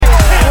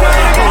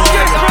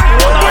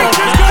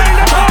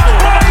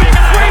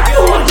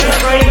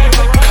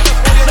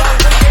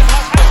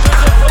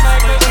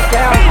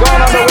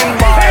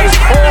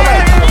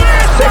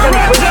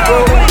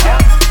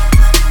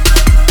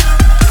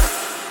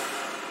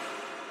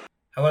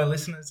Hello,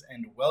 listeners,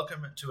 and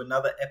welcome to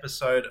another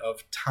episode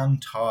of Tongue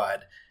Tied.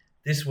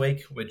 This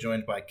week, we're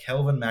joined by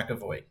Kelvin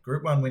McEvoy,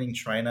 Group 1 winning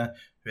trainer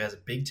who has a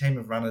big team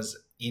of runners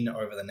in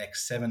over the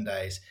next 7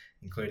 days,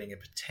 including a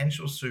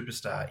potential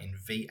superstar in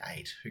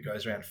V8 who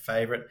goes around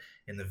favourite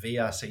in the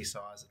VRC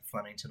size at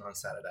Flemington on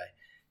Saturday.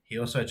 He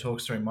also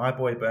talks through my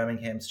boy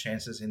Birmingham's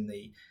chances in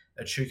the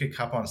Echuca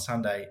Cup on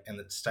Sunday and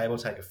the stable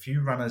take a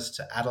few runners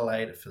to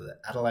Adelaide for the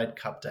Adelaide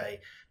Cup Day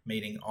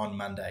meeting on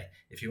Monday.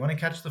 If you want to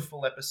catch the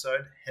full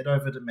episode, head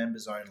over to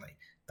Members Only.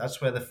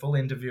 That's where the full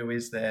interview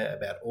is there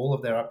about all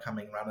of their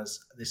upcoming runners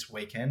this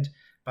weekend.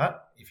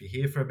 But if you're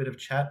here for a bit of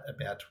chat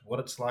about what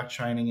it's like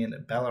training in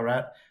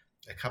Ballarat,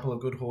 a couple of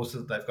good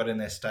horses that they've got in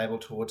their stable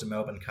towards a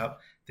Melbourne Cup,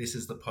 this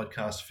is the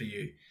podcast for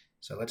you.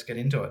 So let's get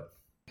into it.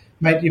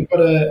 Mate, you've got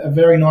a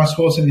very nice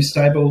horse in your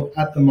stable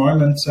at the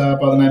moment by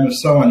the name of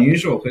So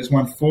Unusual, who's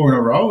won 4 in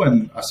a row,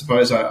 and I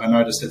suppose I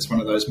noticed it's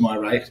one of those My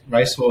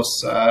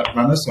Racehorse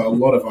runners, so a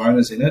lot of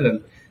owners in it,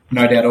 and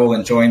no doubt all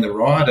enjoying the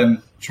ride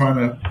and trying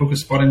to book a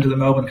spot into the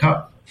Melbourne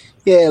Cup.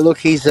 Yeah, look,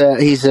 he's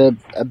a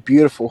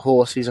beautiful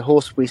horse. He's a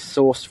horse we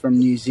sourced from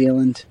New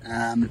Zealand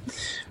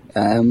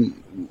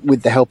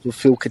with the help of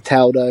Phil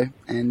Cataldo,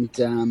 and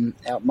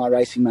my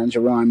racing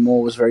manager Ryan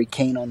Moore was very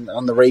keen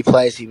on the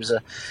replays. He was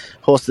a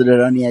horse that had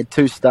only had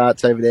 2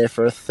 starts over there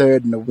for a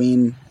third and a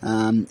win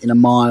in a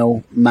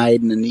mile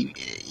maiden, and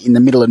in the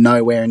middle of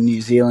nowhere in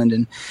New Zealand,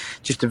 and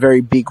just a very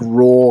big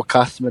raw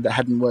customer that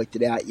hadn't worked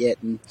it out yet.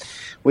 And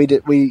we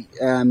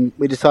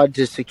decided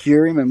to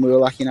secure him, and we were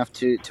lucky enough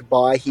to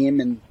buy him,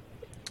 and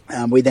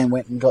we then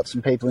went and got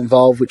some people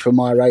involved, which were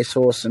My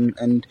Racehorse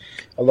and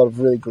a lot of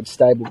really good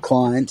stable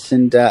clients.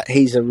 And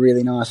he's a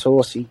really nice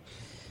horse. He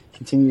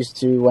continues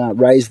to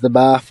raise the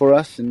bar for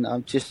us. And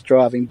I'm just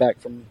driving back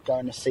from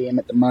going to see him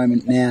at the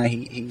moment now.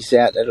 He's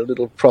out at a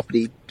little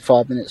property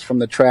 5 minutes from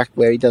the track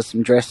where he does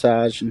some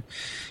dressage and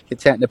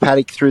gets out in the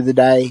paddock through the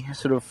day,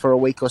 sort of for a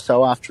week or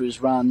so after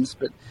his runs.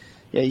 But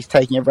yeah, he's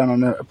taking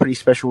everyone on a pretty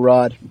special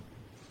ride.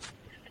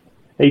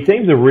 He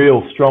seems a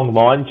real strong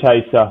line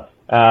chaser.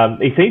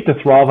 He seems to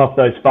thrive off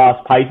those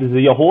fast paces. Is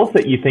he a horse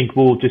that you think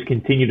will just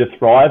continue to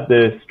thrive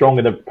the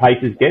stronger the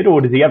paces get,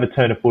 or does he have a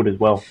turn of foot as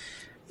well?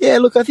 Yeah,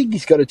 look, I think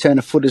he's got a turn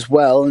of foot as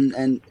well.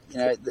 And you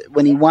know,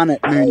 when he won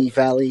at Moonee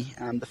Valley,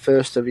 the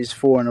first of his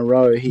 4 in a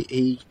row,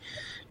 he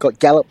got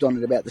galloped on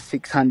at about the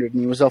 600,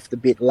 and he was off the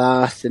bit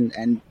last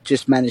and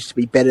just managed to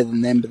be better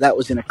than them. But that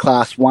was in a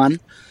Class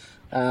 1.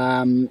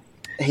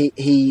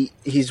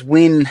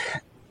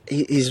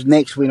 His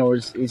next win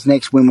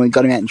when we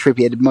got him out in Trip,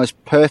 he had the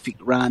most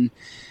perfect run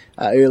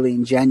early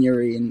in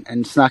January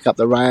and snuck up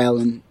the rail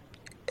and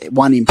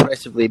won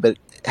impressively, but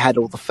had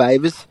all the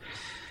favours.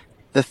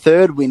 The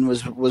third win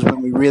was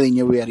when we really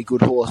knew we had a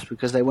good horse,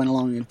 because they went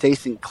along in a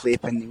decent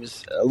clip and he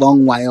was a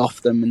long way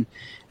off them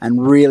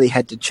and really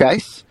had to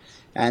chase.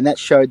 And that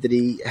showed that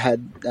he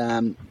had,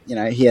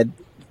 he had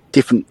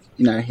different,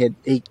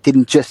 he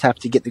didn't just have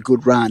to get the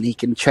good run. He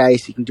can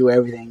chase, he can do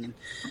everything. And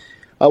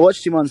I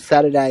watched him on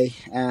Saturday,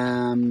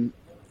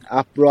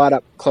 right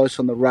up close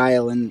on the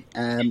rail,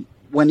 and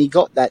when he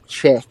got that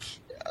check,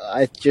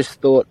 I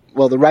just thought,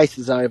 well, the race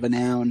is over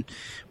now, and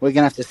we're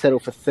going to have to settle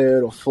for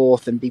 3rd or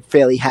 4th and be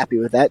fairly happy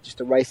with that, just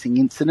a racing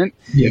incident.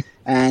 Yeah.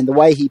 And the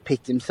way he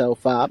picked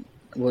himself up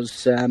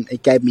was,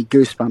 it gave me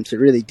goosebumps. It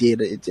really did.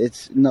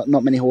 It's not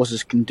many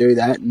horses can do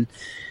that, and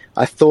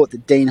I thought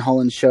that Dean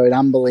Holland showed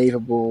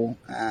unbelievable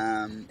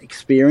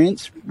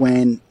experience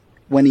when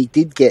he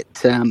did get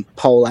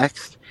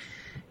poleaxed.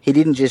 He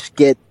didn't just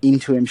get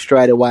into him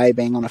straight away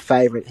being on a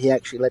favourite. He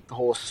actually let the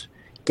horse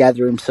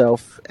gather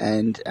himself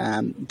and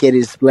get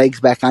his legs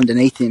back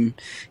underneath him,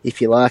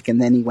 if you like,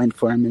 and then he went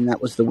for him, and that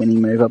was the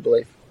winning move, I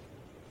believe.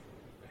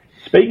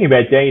 Speaking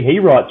about Dean, he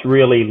rides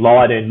really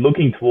light, and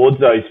looking towards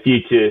those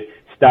future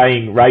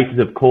staying races,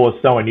 of course,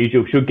 So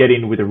Unusual should get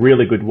in with a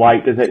really good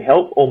weight. Does it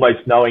help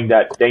almost knowing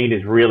that Dean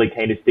is really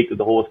keen to stick with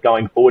the horse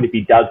going forward if he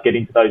does get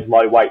into those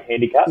low weight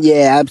handicaps?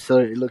 Yeah,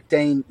 absolutely. Look,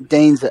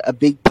 Dean's a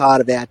big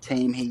part of our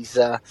team. He's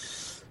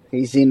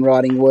in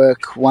riding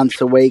work once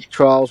a week,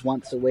 trials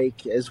once a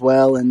week as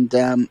well, and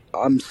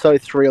I'm so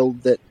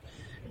thrilled that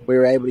we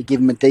were able to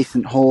give him a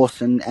decent horse,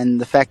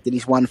 and the fact that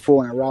he's won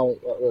 4 in a row,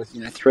 or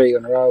 3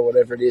 in a row,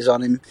 whatever it is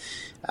on him.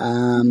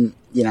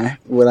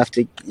 We'll have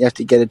to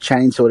get a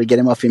chainsaw to get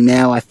him off him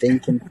now, I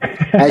think. And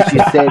as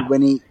you said,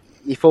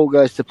 if all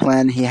goes to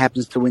plan, he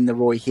happens to win the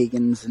Roy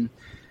Higgins and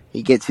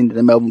he gets into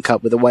the Melbourne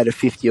Cup with a weight of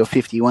 50 or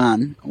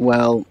 51.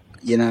 Well,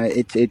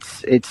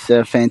 it's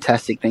a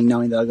fantastic thing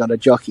knowing that I got a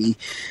jockey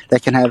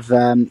that can have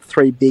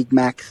 3 Big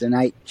Macs and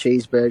 8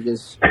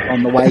 cheeseburgers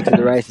on the way to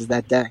the races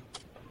that day.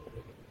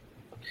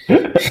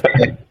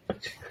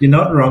 You're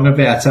not wrong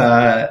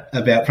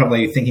about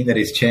probably thinking that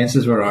his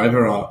chances were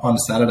over on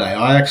Saturday.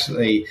 I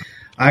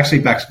actually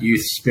backed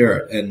Youth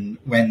Spirit, and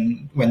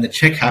when the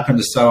check happened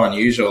to So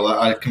Unusual,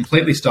 I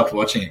completely stopped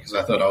watching it because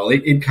I thought,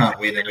 it can't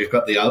win, and we've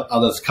got the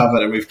others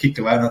covered, and we've kicked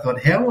away. And I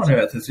thought, how on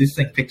earth has this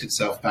thing picked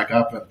itself back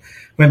up? And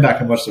went back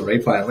and watched the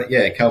replay. I'm like,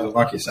 yeah, Calvin,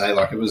 like you say,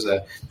 like it was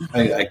a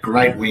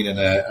great win and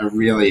a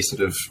really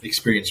sort of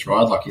experienced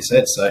ride, like you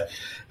said. So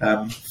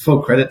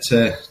full credit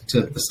to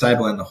the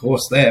stable and the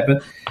horse there.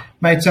 But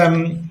mate,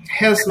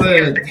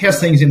 how's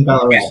things in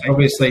Ballarat?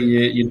 Obviously,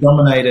 you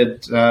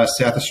dominated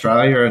South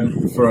Australia,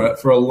 and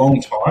for a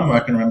long time,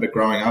 I can remember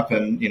growing up,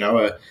 and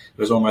it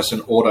was almost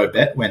an auto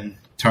bet when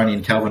Tony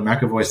and Calvin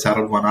McEvoy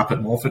saddled one up at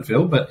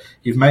Morfettville. But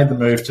you've made the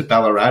move to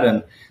Ballarat,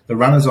 and the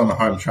runners on the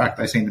home track,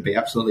 they seem to be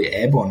absolutely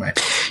airborne, mate.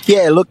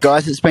 Yeah, look,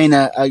 guys, it's been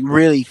a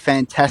really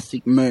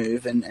fantastic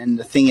move, and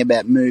the thing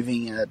about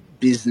moving a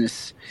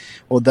business,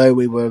 although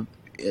we were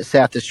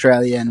South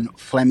Australia and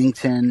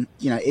Flemington,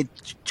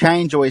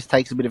 change always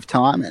takes a bit of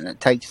time, and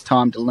it takes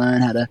time to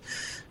learn how to,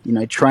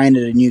 train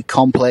at a new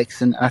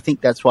complex. And I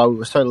think that's why we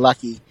were so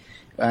lucky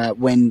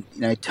when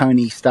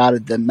Tony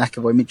started the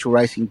McEvoy Mitchell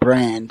Racing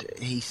brand.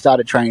 He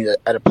started training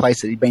at a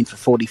place that he'd been for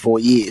 44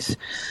 years,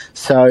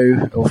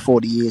 or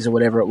 40 years or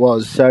whatever it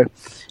was. So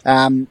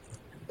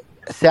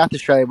South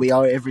Australia, we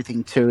owe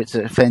everything to. It's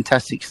a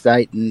fantastic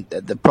state, and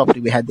the property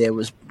we had there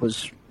was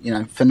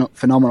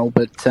phenomenal.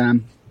 But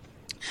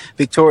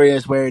Victoria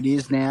is where it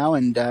is now,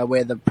 and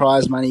where the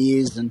prize money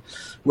is, and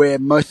where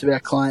most of our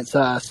clients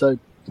are. So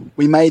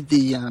we made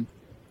the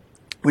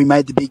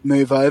big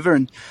move over,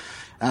 and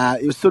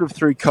it was sort of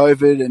through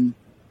COVID, and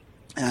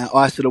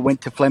I sort of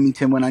went to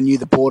Flemington when I knew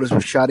the borders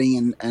were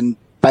shutting, and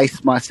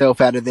based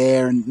myself out of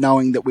there, and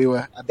knowing that we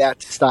were about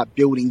to start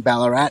building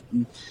Ballarat.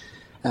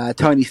 And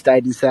Tony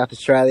stayed in South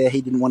Australia.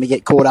 He didn't want to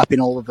get caught up in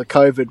all of the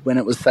COVID when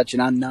it was such an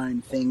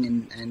unknown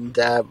thing, and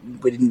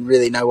we didn't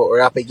really know what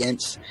we're up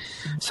against.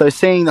 So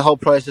seeing the whole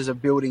process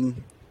of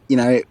building,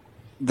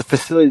 the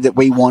facility that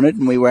we wanted,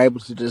 and we were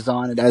able to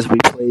design it as we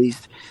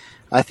pleased,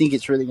 I think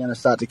it's really going to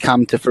start to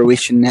come to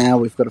fruition now.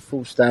 We've got a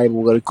full stable.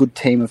 We've got a good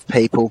team of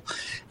people.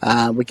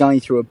 We're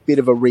going through a bit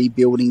of a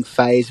rebuilding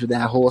phase with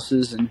our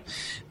horses, and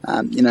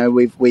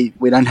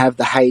we don't have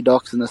the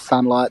Haydocks and the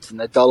Sunlights and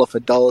the dollar for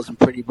dollars and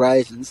Pretty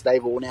Brazens.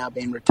 They've all now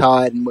been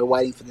retired, and we're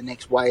waiting for the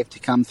next wave to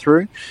come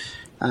through.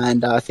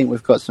 And I think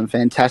we've got some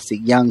fantastic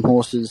young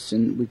horses,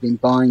 and we've been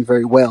buying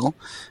very well.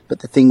 But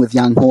the thing with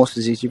young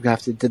horses is you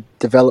have to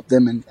develop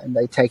them, and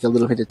they take a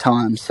little bit of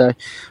time. So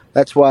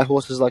that's why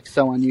horses like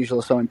So Unusual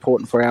are so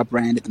important for our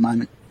brand at the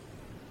moment.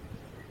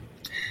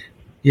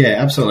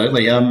 Yeah,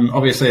 absolutely.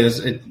 Obviously,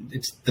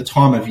 it's the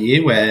time of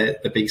year where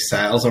the big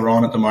sales are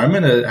on at the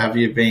moment. Have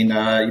you been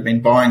you've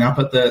been buying up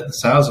at the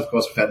sales? Of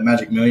course, we've had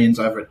Magic Millions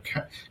over at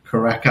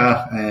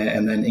Karaka,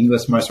 and then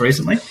Inglis most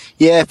recently.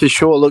 Yeah, for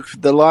sure. Look,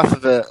 the life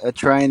of a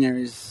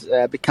trainer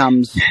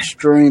becomes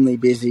extremely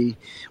busy.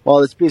 Well,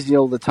 it's busy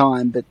all the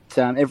time, but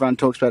everyone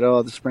talks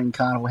about, the Spring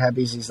Carnival, how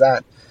busy is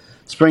that?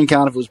 Spring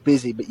Carnival's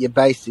busy, but you're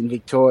based in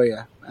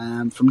Victoria.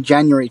 From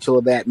January till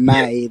about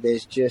May,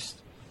 there's just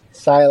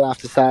sale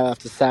after sale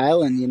after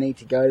sale, and you need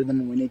to go to them,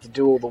 and we need to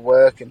do all the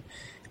work. And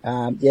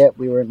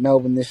we were at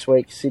Melbourne this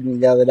week, Sydney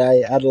the other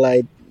day,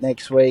 Adelaide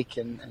next week,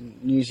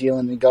 and New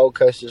Zealand and Gold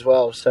Coast as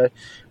well. So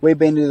we've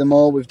been to them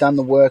all. We've done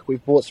the work.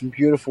 We've bought some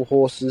beautiful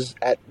horses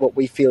at what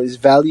we feel is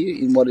value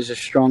in what is a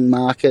strong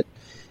market.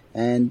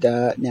 And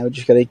now we've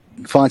just got to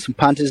find some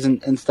punters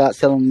and start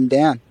selling them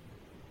down.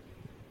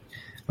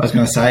 I was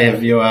going to say,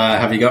 have you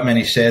got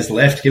many shares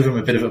left? Give them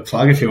a bit of a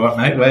plug if you want,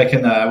 mate. Where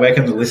can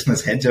the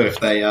listeners head to if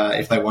they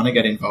want to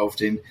get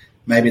involved in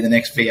maybe the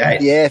next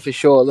V8? Yeah, for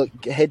sure.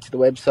 Look, head to the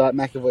website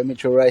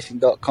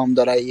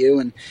McEvoyMitchellRacing.com.au,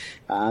 and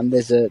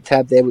there's a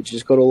tab there which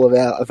has got all of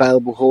our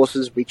available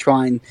horses. We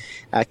try and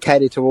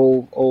cater to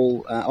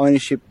all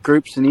ownership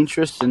groups and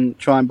interests, and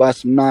try and buy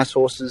some nice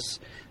horses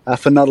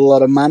for not a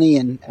lot of money,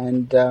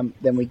 and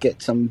then we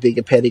get some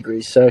bigger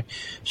pedigrees. So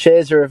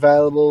shares are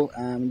available.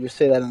 You'll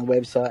see that on the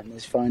website, and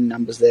there's phone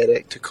numbers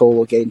there to call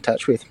or get in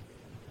touch with.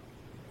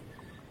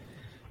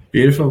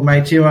 Beautiful,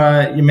 mate. You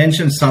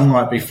mentioned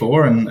Sunlight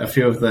before, and a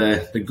few of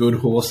the good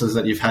horses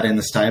that you've had in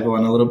the stable,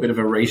 and a little bit of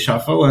a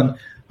reshuffle. And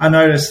I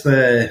noticed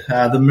the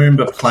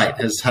Moomba plate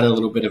has had a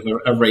little bit of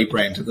a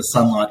rebrand to the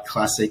Sunlight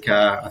Classic.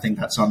 I think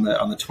that's on the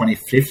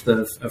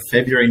 25th of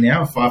February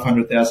now, a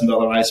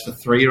 $500,000 race for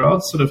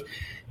 3-year-olds. Sort of,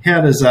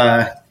 how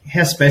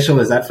special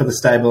is that for the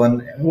stable,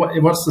 and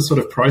what's the sort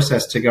of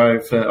process to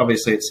go for?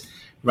 Obviously, it's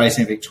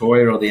Racing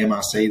Victoria or the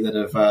MRC that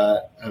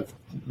have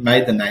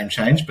made the name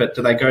change, but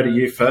do they go to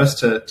you first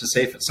to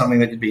see if it's something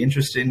that you'd be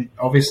interested in?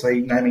 Obviously,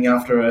 naming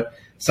after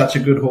such a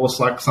good horse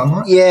like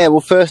Sunlight. Yeah,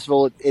 well, first of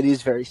all, it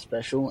is very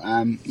special.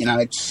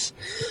 It's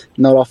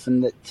not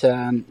often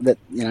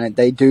that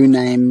they do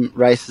name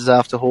races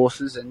after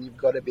horses, and you've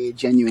got to be a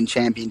genuine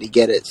champion to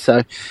get it.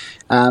 So,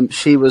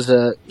 she was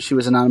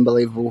an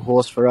unbelievable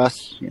horse for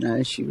us.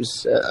 She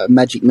was a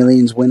Magic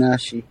Millions winner.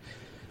 She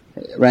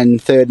ran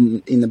third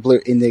in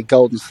the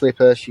Golden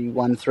Slipper. She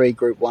won 3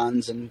 Group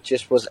 1s and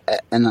just was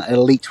an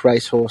elite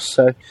racehorse.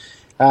 So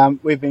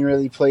we've been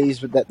really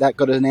pleased with that. That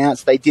got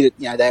announced. They did it.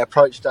 They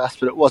approached us,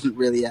 but it wasn't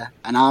really an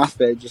ask.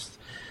 They just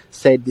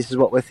said, "This is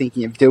what we're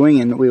thinking of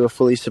doing," and we were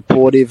fully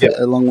supportive,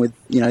 along with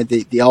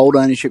the old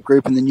ownership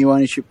group and the new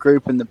ownership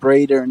group and the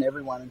breeder and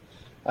everyone.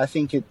 I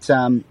think it's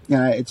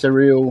it's a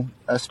real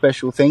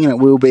special thing, and it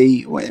will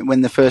be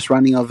when the first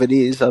running of it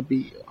is. I'll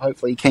be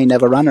hopefully keen to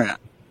have a runner out.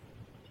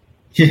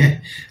 Yeah,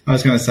 I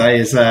was going to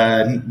say,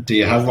 do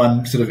you have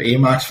one sort of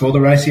earmarked for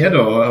the race yet,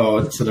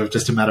 or sort of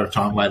just a matter of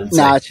time, wait and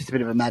see? No, it's just a bit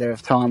of a matter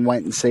of time,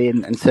 wait and see,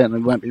 and certainly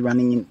won't be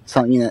running in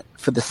something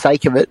for the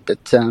sake of it,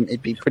 but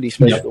it'd be pretty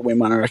special to win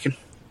one, I reckon.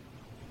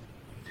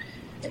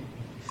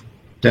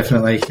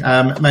 Definitely.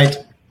 Mate,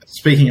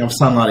 speaking of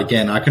Sunlight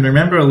again, I can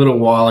remember a little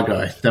while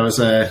ago, there was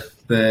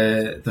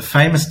the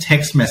famous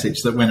text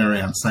message that went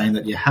around saying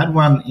that you had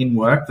one in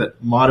work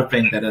that might have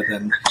been better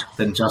than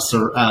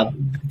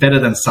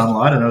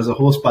Sunlight, and it was a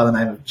horse by the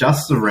name of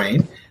Just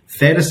Serene.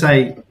 Fair to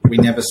say we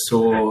never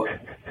saw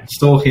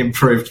him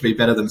prove to be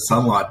better than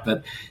Sunlight,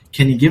 but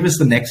can you give us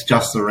the next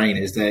Just Serene?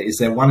 Is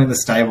there one in the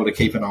stable to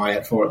keep an eye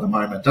out for at the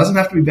moment? Doesn't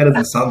have to be better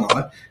than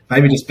Sunlight,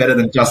 maybe just better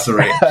than Just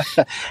Serene.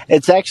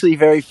 It's actually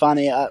very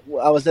funny. I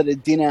was at a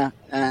dinner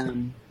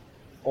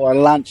or a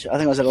lunch. I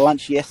think I was at a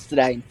lunch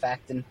yesterday, in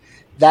fact, and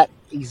that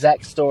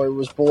exact story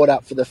was brought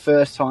up for the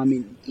first time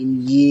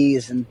in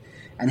years, and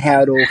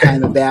how it all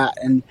came about.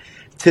 And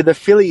to the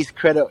fillies'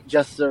 credit,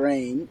 Just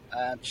Serene,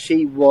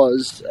 she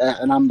was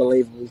an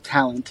unbelievable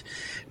talent,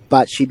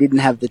 but she didn't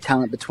have the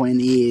talent between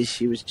the ears.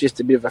 She was just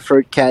a bit of a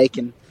fruitcake.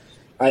 And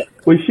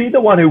was she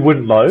the one who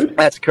wouldn't load?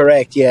 That's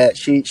correct, yeah.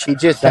 She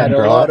just had a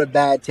lot of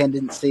bad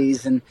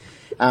tendencies, and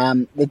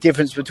the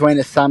difference between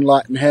a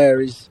Sunlight and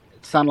her is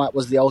Sunlight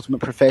was the ultimate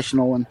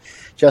professional, and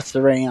Just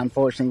Serene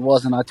unfortunately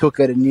wasn't. I took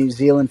her to New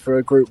Zealand for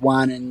a Group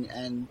 1,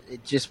 and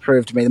it just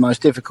proved to be the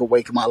most difficult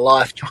week of my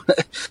life trying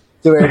to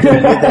do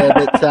everything with her.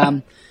 But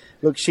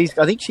look,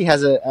 I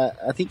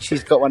think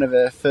she's got one of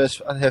her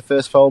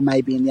first foal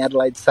maybe in the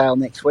Adelaide sale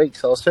next week,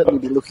 so I'll certainly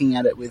be looking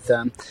at it with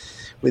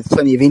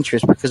plenty of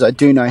interest, because I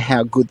do know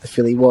how good the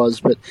filly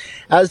was. But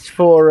as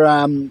for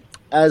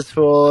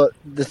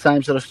the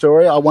same sort of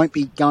story, I won't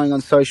be going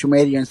on social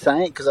media and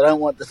saying it, because I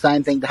don't want the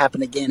same thing to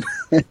happen again.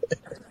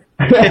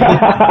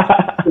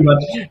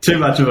 Too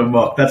much of a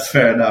mock. That's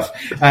fair enough.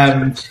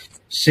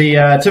 She,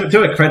 to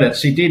her credit,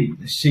 she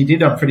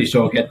did. I'm pretty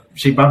sure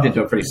she bumped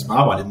into a pretty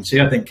smart one, didn't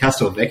she? I think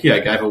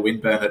Castelvecchio gave a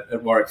windburn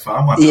at Warwick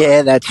Farm one.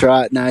 Yeah, that's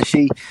right. No,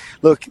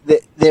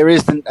 there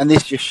isn't, and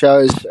this just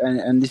shows,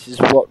 and this is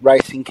what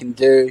racing can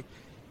do.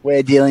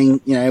 We're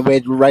dealing,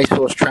 we're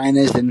racehorse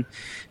trainers, and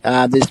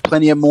there's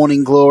plenty of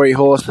morning glory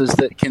horses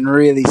that can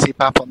really zip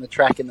up on the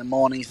track in the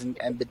mornings,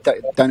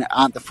 but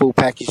aren't the full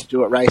package to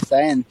do at race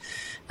day, and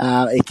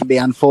it can be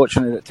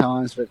unfortunate at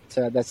times, but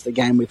that's the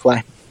game we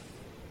play.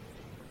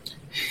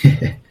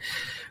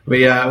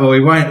 We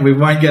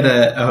won't get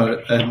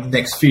a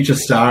next future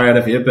star out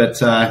of you, but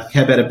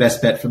how about a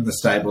best bet from the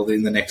stable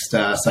in the next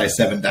say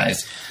 7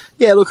 days?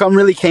 Yeah, look, I'm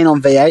really keen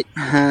on V8.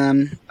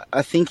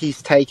 I think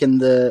he's taken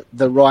the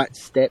right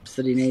steps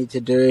that he needed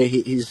to do.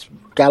 His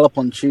gallop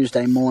on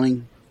Tuesday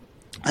morning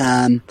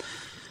on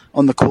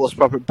the course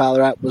proper at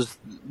Ballarat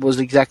was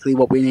exactly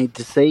what we needed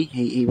to see.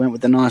 He went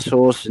with a nice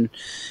horse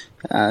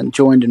and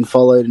joined and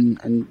followed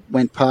and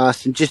went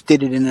past and just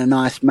did it in a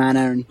nice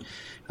manner. And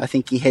I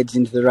think he heads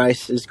into the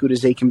race as good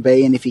as he can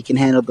be. And if he can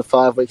handle the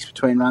 5 weeks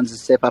between runs and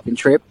step up in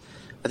trip,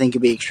 I think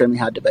it'll be extremely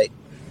hard to beat.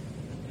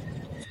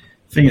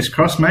 Fingers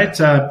crossed, mate.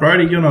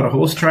 Brody, you're not a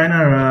horse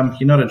trainer,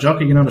 you're not a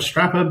jockey, you're not a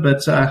strapper,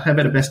 but how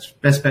about a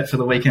best bet for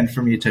the weekend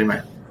from you too,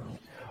 mate?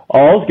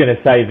 I was going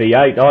to say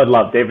V8. I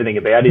loved everything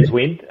about his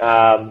win,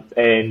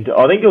 and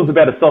I think it was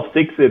about a soft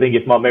 6, I think,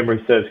 if my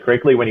memory serves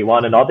correctly, when he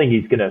won, and I think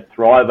he's going to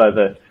thrive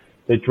over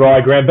the dry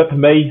ground. But for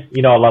me,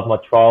 I love my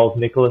trials,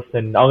 Nicholas,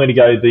 and I'm going to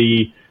go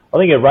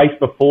a race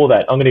before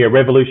that. I'm going to go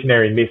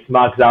Revolutionary Miss.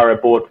 Mark Zara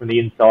aboard from the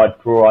inside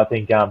draw. I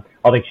think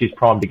she's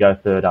primed to go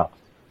third up.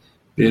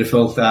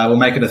 Beautiful. We'll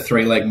make it a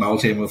 3-leg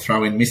multi, and we'll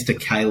throw in Mr.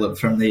 Caleb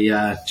from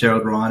the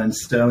Gerald Ryan and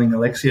Sterling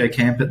Alexio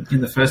camp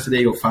in the first at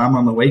Eagle Farm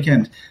on the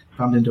weekend.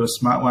 Bumped into a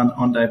smart one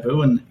on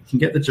debut and can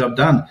get the job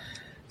done.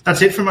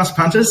 That's it from us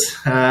punters.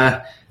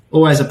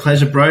 Always a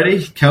pleasure,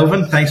 Brody.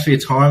 Kelvin, thanks for your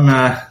time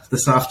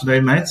this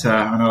afternoon, mate.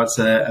 I know it's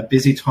a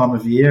busy time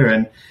of year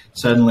and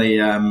certainly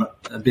a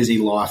busy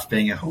life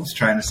being a horse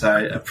trainer,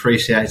 so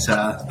appreciate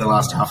the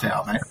last half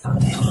hour, mate.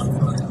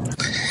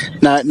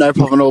 No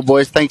problem at all,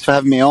 boys. Thanks for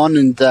having me on,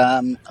 and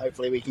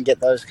hopefully we can get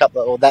those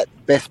that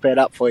best bet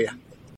up for you.